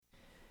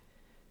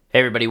Hey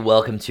everybody,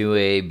 welcome to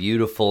a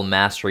beautiful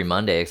Mastery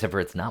Monday, except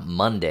for it's not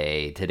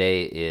Monday.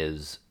 Today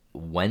is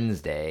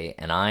Wednesday,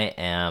 and I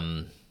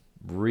am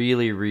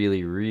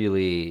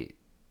really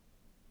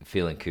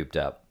feeling cooped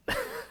up.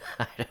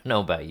 I don't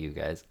know about you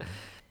guys.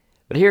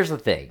 But here's the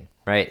thing,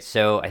 right?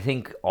 So I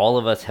think all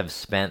of us have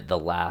spent the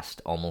last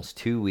almost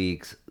 2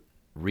 weeks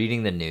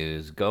reading the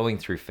news, going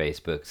through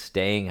Facebook,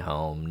 staying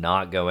home,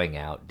 not going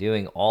out,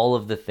 doing all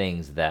of the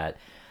things that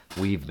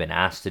we've been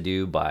asked to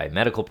do by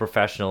medical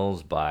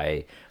professionals,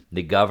 by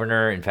the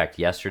governor. In fact,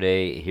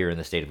 yesterday here in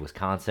the state of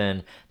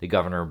Wisconsin, the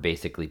governor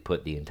basically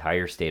put the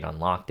entire state on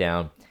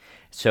lockdown.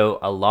 So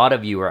a lot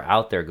of you are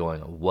out there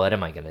going, what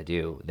am I going to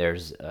do?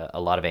 There's a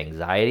lot of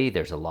anxiety,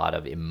 there's a lot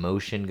of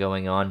emotion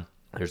going on.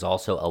 There's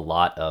also a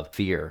lot of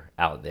fear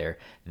out there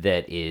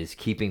that is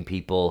keeping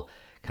people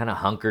kind of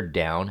hunkered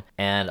down.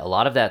 And a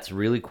lot of that's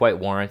really quite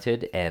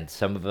warranted. And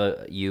some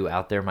of you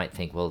out there might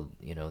think, well,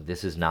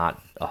 this is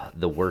not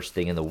the worst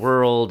thing in the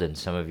world. And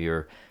some of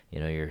you're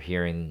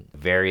hearing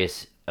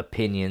various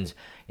opinions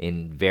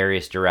in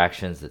various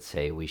directions that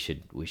say we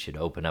should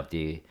open up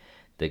the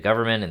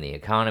government and the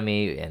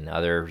economy, and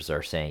others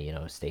are saying,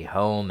 stay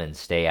home and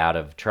stay out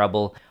of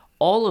trouble.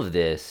 All of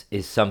this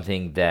is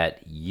something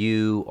that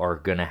you are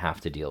going to have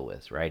to deal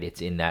with, right?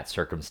 It's in that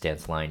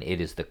circumstance line. It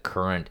is the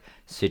current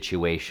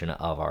situation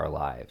of our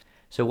lives.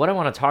 So what I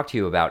want to talk to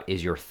you about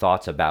is your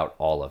thoughts about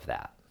all of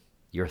that.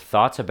 Your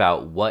thoughts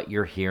about what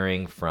you're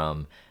hearing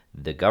from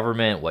the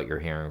government, what you're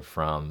hearing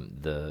from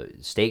the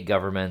state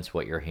governments,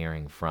 what you're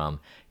hearing from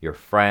your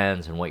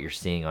friends, and what you're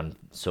seeing on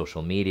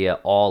social media,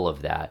 all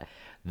of that.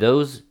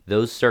 Those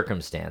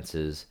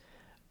circumstances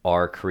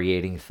are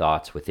creating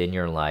thoughts within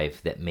your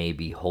life that may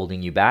be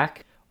holding you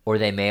back, or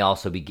they may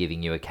also be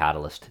giving you a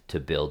catalyst to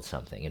build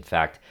something. In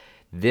fact,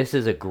 this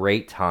is a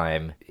great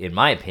time, in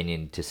my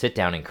opinion, to sit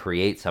down and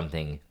create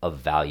something of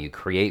value,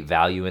 create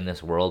value in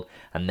this world,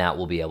 and that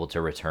will be able to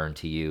return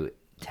to you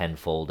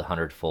tenfold,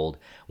 100-fold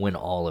when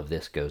all of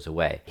this goes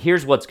away.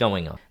 Here's what's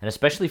going on. And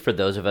especially for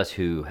those of us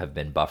who have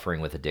been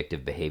buffering with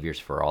addictive behaviors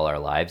for all our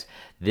lives,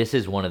 this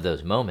is one of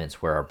those moments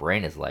where our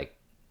brain is like,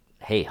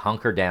 hey,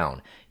 hunker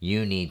down.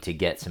 You need to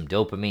get some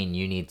dopamine.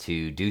 You need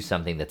to do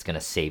something that's going to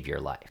save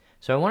your life.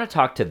 So I want to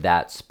talk to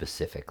that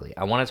specifically.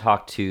 I want to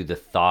talk to the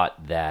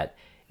thought that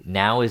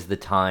now is the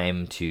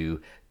time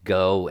to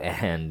go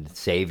and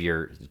save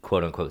your,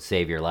 quote unquote,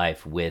 save your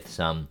life with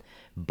some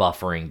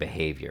buffering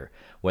behavior,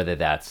 whether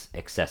that's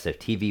excessive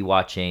TV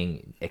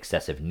watching,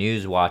 excessive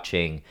news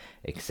watching,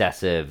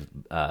 excessive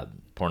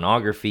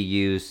pornography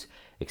use,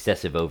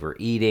 excessive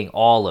overeating.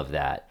 All of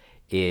that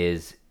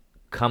is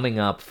coming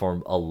up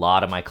for a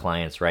lot of my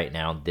clients right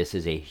now. This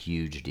is a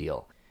huge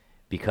deal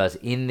because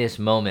in this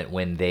moment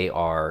when they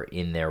are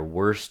in their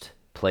worst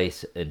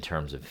place in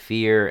terms of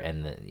fear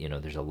and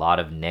there's a lot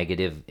of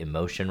negative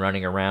emotion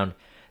running around,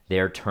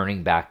 they're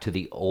turning back to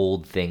the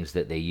old things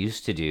that they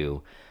used to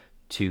do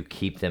to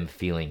keep them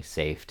feeling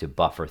safe, to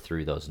buffer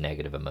through those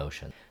negative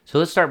emotions. So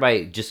let's start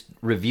by just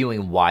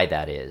reviewing why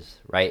that is,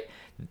 right?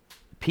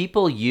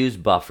 People use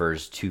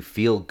buffers to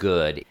feel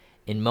good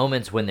in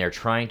moments when they're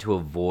trying to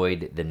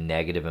avoid the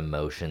negative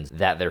emotions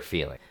that they're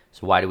feeling.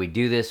 So why do we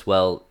do this?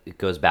 Well, it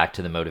goes back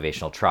to the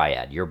motivational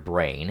triad. Your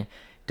brain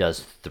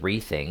does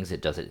three things.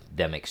 It does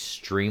them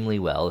extremely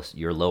well.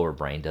 Your lower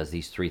brain does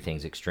these three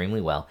things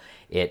extremely well.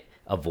 It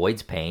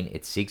avoids pain,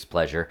 it seeks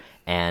pleasure,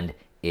 and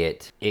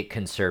it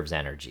conserves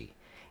energy.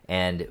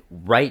 And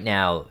right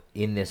now,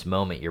 in this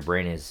moment, your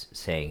brain is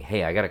saying,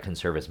 hey, I got to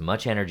conserve as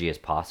much energy as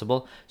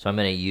possible. So I'm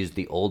going to use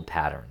the old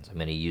patterns. I'm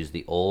going to use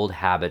the old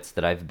habits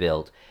that I've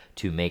built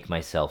to make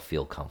myself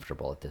feel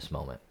comfortable at this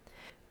moment.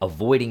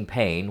 Avoiding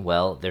pain,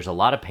 well, there's a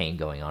lot of pain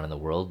going on in the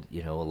world.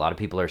 A lot of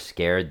people are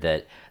scared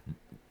that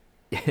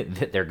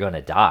that they're going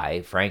to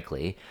die,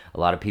 frankly. A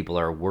lot of people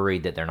are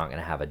worried that they're not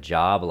going to have a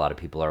job. A lot of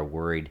people are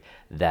worried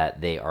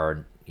that they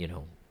are,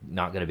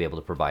 not going to be able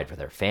to provide for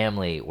their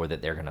family, or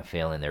that they're going to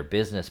fail in their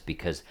business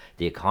because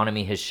the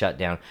economy has shut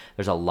down.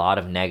 There's a lot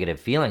of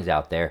negative feelings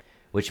out there,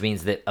 which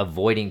means that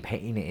avoiding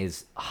pain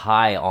is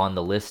high on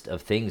the list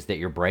of things that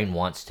your brain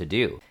wants to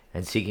do.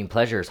 And seeking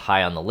pleasure is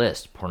high on the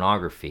list.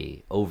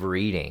 Pornography,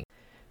 overeating,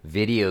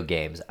 video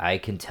games. I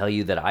can tell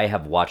you that I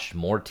have watched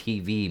more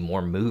TV,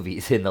 more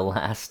movies in the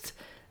last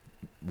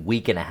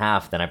week and a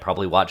half than I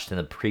probably watched in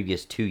the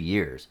previous 2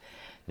 years.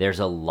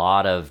 There's a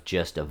lot of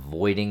just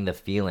avoiding the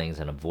feelings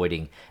and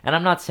avoiding, and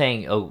I'm not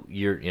saying, oh,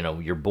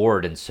 you're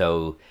bored and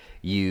so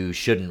you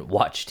shouldn't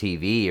watch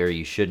TV or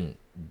you shouldn't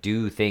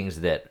do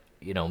things that,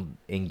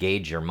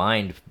 engage your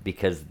mind,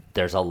 because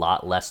there's a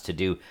lot less to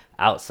do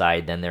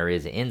outside than there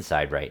is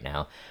inside right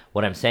now.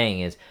 What I'm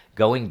saying is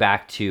going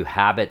back to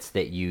habits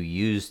that you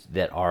used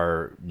that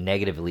are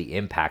negatively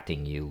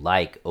impacting you,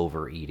 like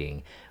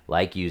overeating,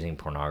 like using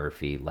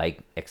pornography,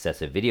 like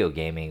excessive video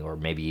gaming, or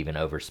maybe even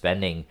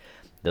overspending.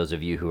 Those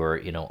of you who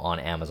are, on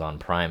Amazon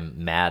Prime,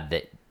 mad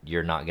that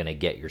you're not going to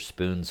get your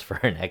spoons for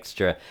an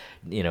extra,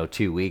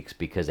 2 weeks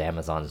because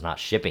Amazon's not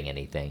shipping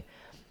anything.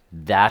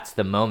 That's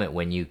the moment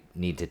when you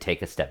need to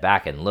take a step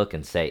back and look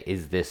and say,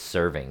 is this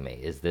serving me?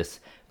 Is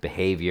this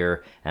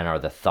behavior, and are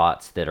the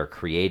thoughts that are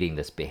creating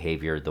this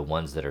behavior the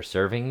ones that are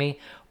serving me?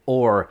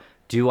 Or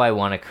do I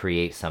want to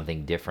create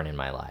something different in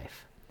my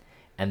life?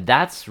 And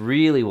that's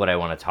really what I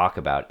want to talk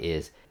about,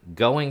 is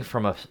going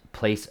from a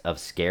place of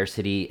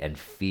scarcity and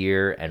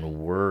fear and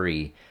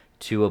worry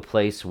to a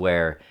place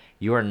where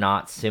you are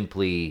not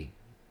simply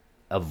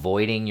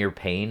avoiding your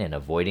pain and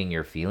avoiding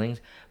your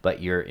feelings,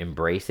 but you're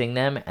embracing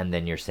them, and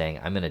then you're saying,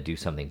 I'm going to do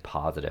something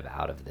positive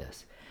out of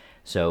this.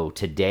 So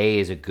today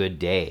is a good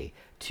day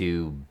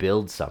to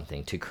build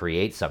something, to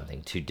create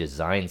something, to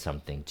design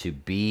something, to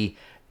be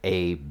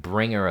a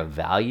bringer of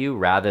value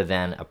rather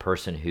than a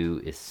person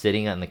who is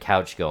sitting on the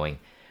couch going,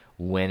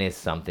 when is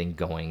something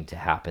going to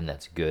happen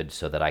that's good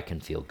so that I can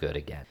feel good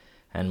again?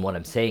 And what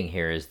I'm saying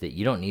here is that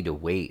you don't need to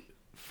wait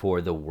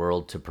for the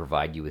world to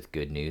provide you with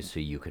good news so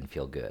you can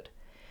feel good.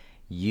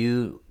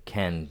 You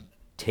can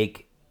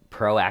take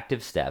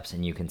proactive steps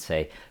and you can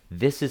say,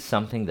 this is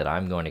something that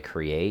I'm going to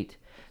create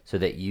so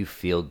that you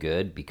feel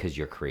good because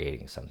you're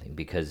creating something,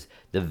 because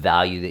the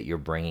value that you're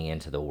bringing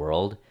into the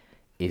world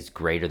is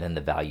greater than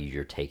the value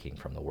you're taking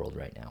from the world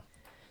right now.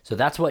 So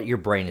that's what your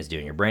brain is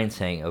doing. Your brain's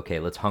saying, okay,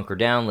 let's hunker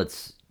down.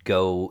 Let's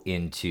go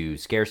into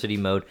scarcity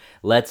mode.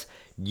 Let's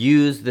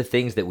use the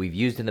things that we've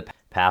used in the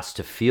past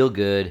to feel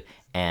good,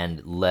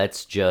 and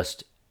let's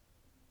just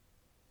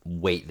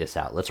wait this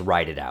out. Let's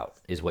ride it out,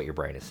 is what your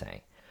brain is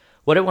saying.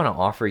 What I want to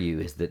offer you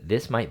is that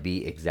this might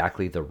be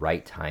exactly the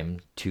right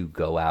time to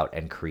go out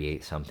and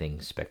create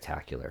something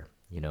spectacular.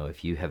 You know,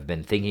 if you have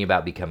been thinking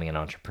about becoming an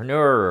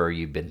entrepreneur, or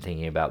you've been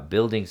thinking about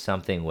building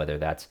something, whether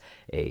that's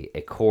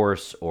a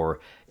course or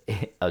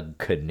a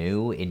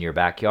canoe in your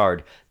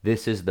backyard,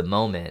 this is the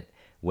moment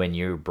when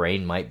your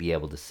brain might be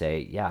able to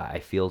say, yeah, I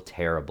feel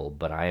terrible,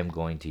 but I am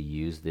going to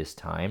use this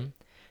time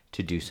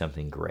to do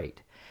something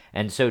great.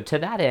 And so to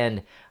that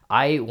end,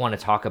 I want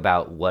to talk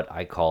about what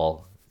I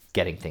call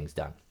getting things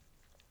done.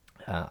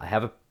 I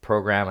have a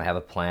program, I have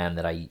a plan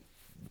that I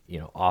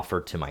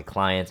offer to my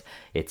clients.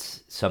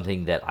 It's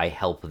something that I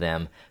help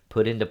them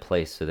put into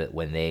place so that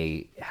when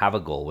they have a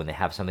goal, when they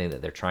have something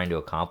that they're trying to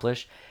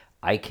accomplish,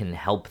 I can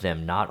help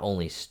them not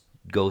only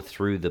go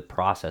through the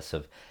process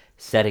of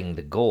setting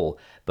the goal,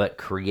 but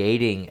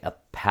creating a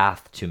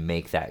path to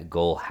make that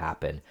goal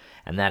happen.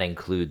 And that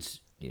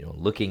includes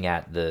looking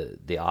at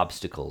the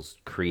obstacles,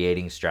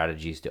 creating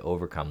strategies to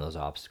overcome those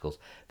obstacles,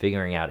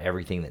 figuring out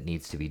everything that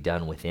needs to be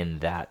done within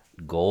that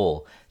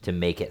goal to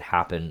make it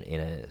happen in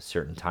a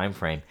certain time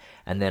frame,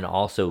 and then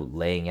also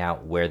laying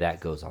out where that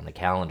goes on the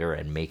calendar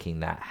and making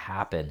that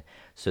happen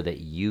so that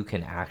you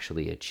can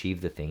actually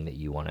achieve the thing that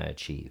you want to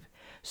achieve.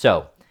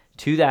 So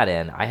to that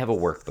end, I have a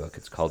workbook.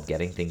 It's called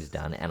Getting Things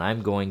Done, and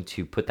I'm going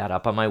to put that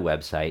up on my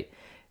website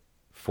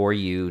for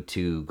you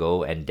to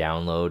go and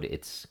download.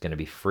 It's going to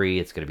be free.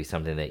 It's going to be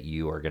something that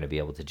you are going to be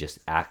able to just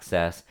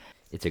access.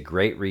 It's a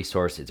great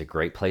resource. It's a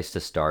great place to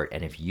start.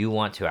 And if you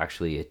want to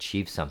actually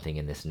achieve something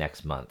in this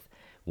next month,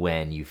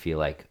 when you feel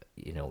like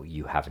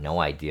you have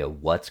no idea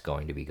what's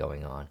going to be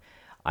going on,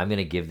 I'm going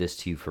to give this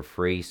to you for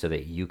free so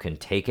that you can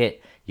take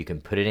it, you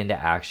can put it into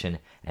action,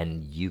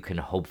 and you can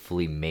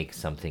hopefully make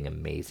something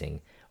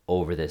amazing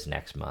over this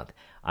next month.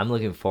 I'm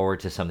looking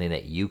forward to something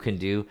that you can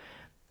do.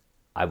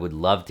 I would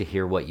love to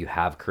hear what you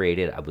have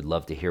created. I would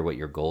love to hear what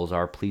your goals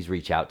are. Please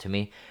reach out to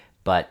me.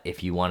 But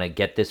if you want to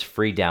get this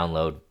free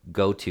download,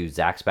 go to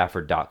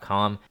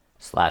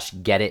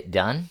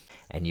zachspafford.com/getitdone,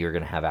 and you're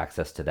going to have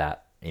access to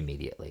that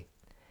immediately.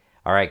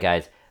 All right,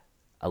 guys.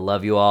 I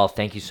love you all.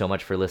 Thank you so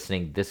much for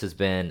listening. This has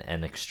been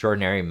an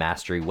Extraordinary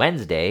Mastery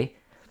Wednesday.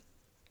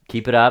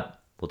 Keep it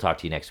up. We'll talk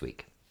to you next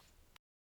week.